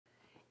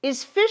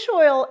Is fish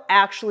oil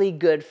actually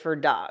good for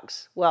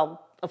dogs?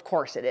 Well, of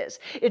course it is.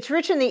 It's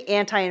rich in the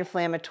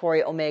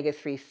anti-inflammatory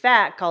omega-3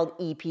 fat called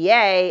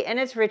EPA, and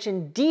it's rich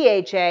in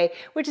DHA,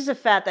 which is a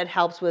fat that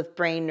helps with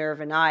brain, nerve,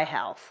 and eye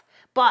health.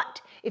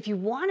 But if you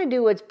want to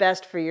do what's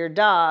best for your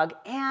dog,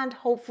 and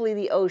hopefully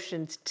the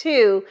oceans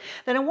too,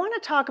 then I want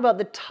to talk about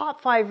the top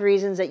 5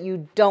 reasons that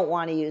you don't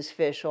want to use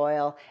fish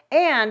oil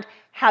and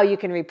how you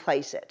can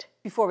replace it.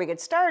 Before we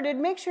get started,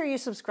 make sure you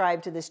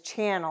subscribe to this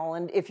channel,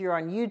 and if you're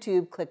on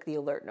YouTube, click the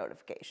alert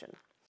notification.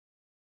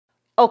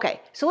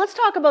 Okay, so let's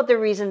talk about the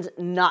reasons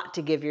not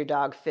to give your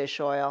dog fish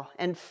oil.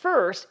 And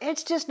first,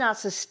 it's just not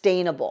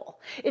sustainable.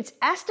 It's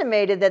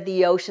estimated that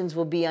the oceans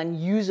will be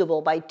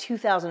unusable by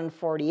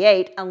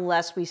 2048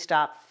 unless we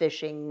stop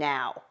fishing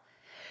now.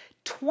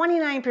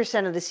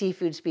 29% of the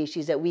seafood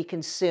species that we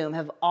consume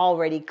have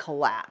already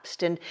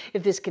collapsed. And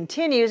if this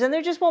continues, then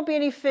there just won't be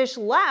any fish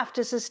left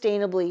to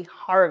sustainably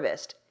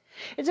harvest.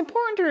 It's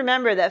important to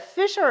remember that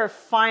fish are a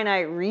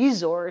finite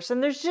resource,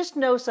 and there's just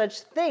no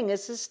such thing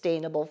as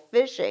sustainable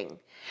fishing.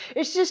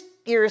 It's just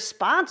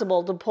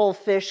irresponsible to pull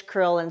fish,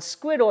 krill, and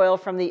squid oil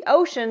from the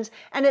oceans,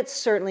 and it's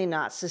certainly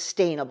not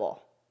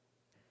sustainable.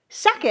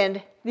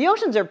 Second, the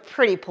oceans are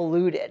pretty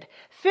polluted.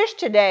 Fish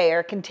today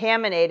are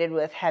contaminated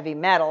with heavy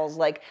metals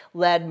like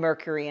lead,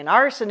 mercury, and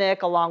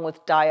arsenic, along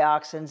with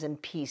dioxins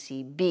and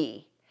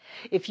PCB.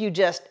 If you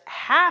just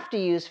have to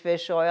use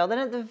fish oil, then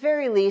at the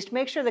very least,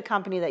 make sure the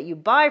company that you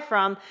buy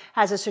from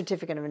has a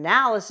certificate of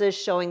analysis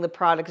showing the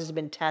product has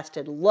been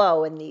tested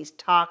low in these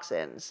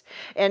toxins.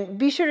 And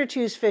be sure to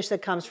choose fish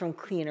that comes from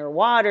cleaner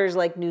waters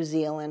like New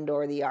Zealand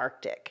or the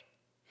Arctic.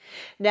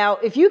 Now,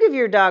 if you give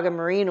your dog a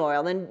marine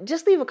oil, then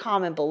just leave a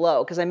comment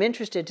below because I'm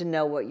interested to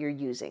know what you're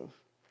using.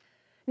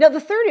 Now, the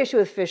third issue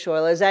with fish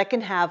oil is that it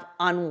can have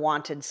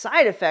unwanted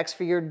side effects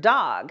for your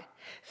dog.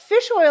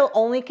 Fish oil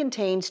only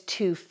contains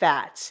 2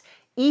 fats,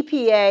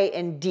 EPA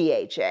and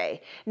DHA.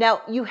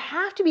 Now, you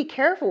have to be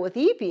careful with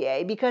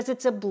EPA because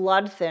it's a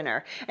blood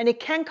thinner, and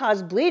it can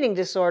cause bleeding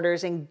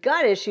disorders and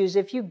gut issues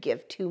if you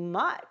give too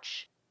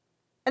much.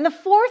 And the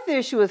fourth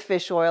issue with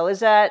fish oil is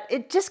that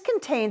it just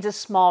contains a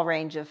small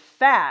range of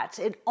fats.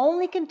 It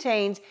only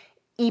contains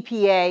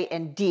EPA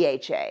and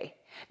DHA.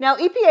 Now,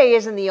 EPA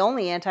isn't the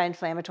only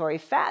anti-inflammatory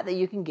fat that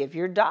you can give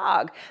your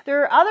dog.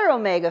 There are other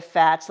omega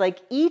fats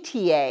like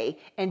ETA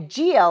and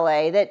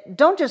GLA that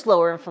don't just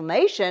lower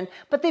inflammation,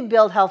 but they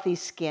build healthy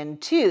skin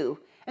too.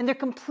 And they're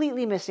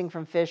completely missing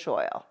from fish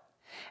oil.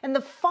 And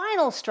the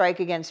final strike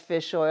against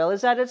fish oil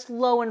is that it's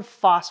low in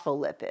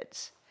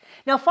phospholipids.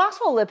 Now,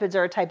 phospholipids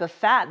are a type of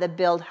fat that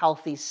build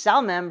healthy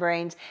cell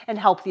membranes and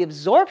help the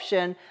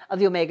absorption of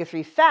the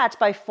omega-3 fats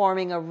by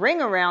forming a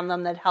ring around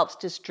them that helps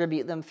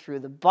distribute them through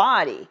the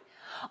body.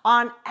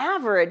 On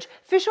average,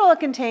 fish oil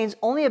contains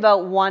only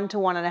about 1 to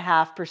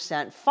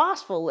 1.5%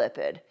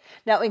 phospholipid.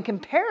 Now, in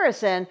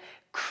comparison,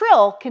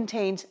 krill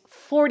contains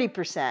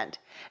 40%.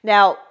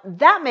 Now,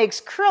 that makes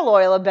krill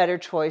oil a better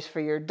choice for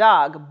your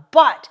dog,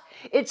 but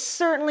it's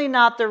certainly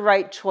not the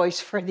right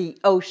choice for the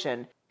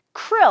ocean.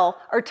 Krill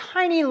are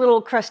tiny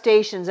little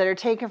crustaceans that are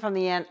taken from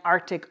the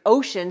Antarctic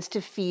oceans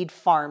to feed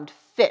farmed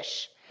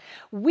fish.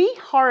 We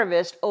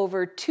harvest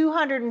over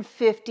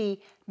 250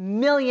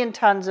 million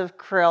tons of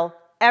krill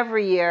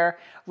every year,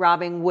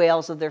 robbing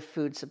whales of their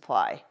food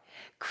supply.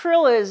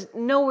 Krill is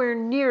nowhere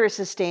near as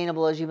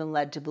sustainable as you've been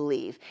led to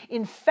believe.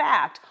 In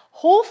fact,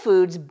 Whole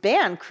Foods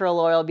banned krill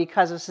oil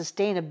because of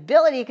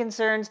sustainability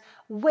concerns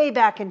way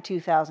back in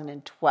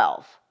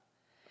 2012.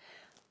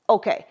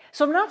 Okay,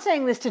 so I'm not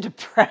saying this to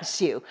depress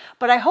you,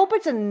 but I hope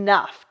it's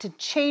enough to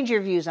change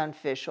your views on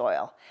fish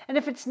oil. And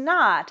if it's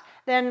not,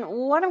 then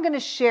what I'm going to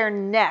share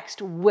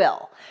next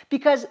will,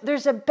 because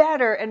there's a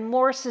better and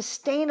more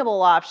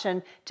sustainable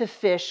option to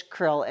fish,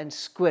 krill, and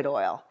squid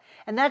oil,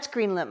 and that's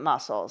green lip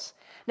mussels.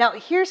 Now,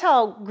 here's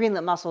how green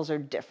lip mussels are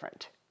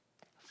different.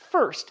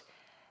 First,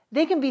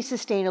 they can be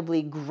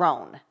sustainably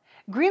grown.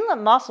 Green lip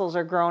mussels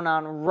are grown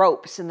on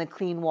ropes in the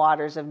clean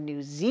waters of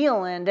New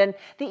Zealand, and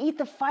they eat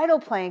the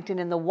phytoplankton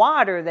in the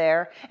water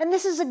there. And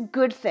this is a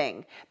good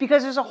thing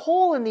because there's a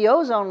hole in the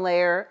ozone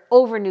layer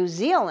over New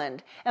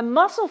Zealand, and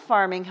mussel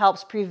farming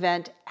helps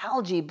prevent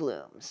algae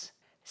blooms.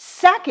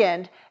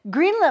 Second,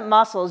 green lip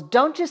mussels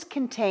don't just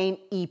contain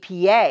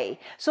EPA,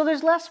 so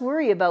there's less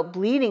worry about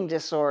bleeding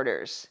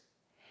disorders.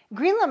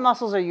 Green lip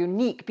mussels are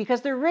unique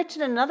because they're rich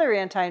in another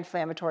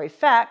anti-inflammatory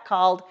fat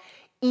called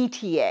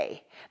ETA.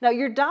 Now,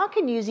 your dog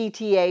can use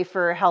ETA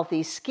for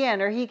healthy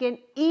skin, or he can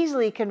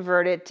easily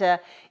convert it to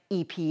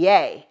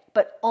EPA,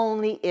 but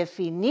only if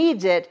he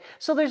needs it,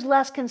 so there's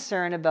less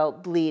concern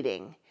about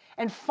bleeding.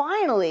 And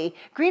finally,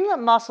 green lip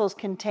mussels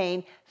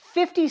contain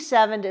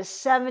 57 to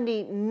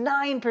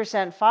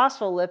 79%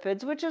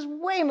 phospholipids, which is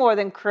way more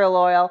than krill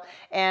oil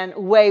and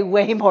way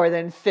more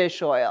than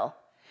fish oil.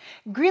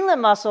 Green lip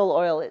mussel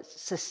oil is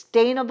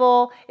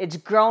sustainable, it's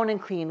grown in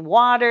clean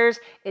waters,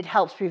 it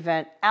helps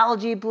prevent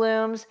algae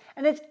blooms,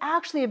 and it's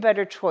actually a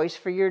better choice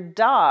for your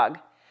dog.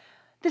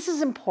 This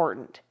is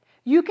important.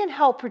 You can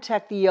help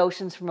protect the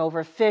oceans from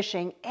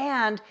overfishing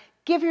and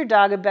Give your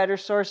dog a better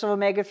source of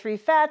omega-3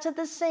 fats at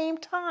the same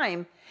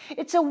time.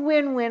 It's a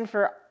win-win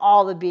for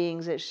all the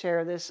beings that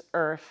share this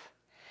earth.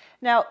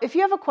 Now, if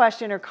you have a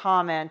question or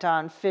comment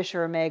on fish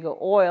or omega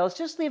oils,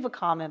 just leave a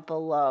comment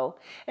below.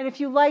 And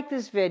if you like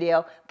this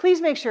video,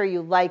 please make sure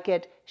you like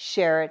it,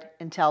 share it,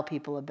 and tell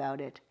people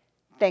about it.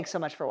 Thanks so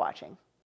much for watching.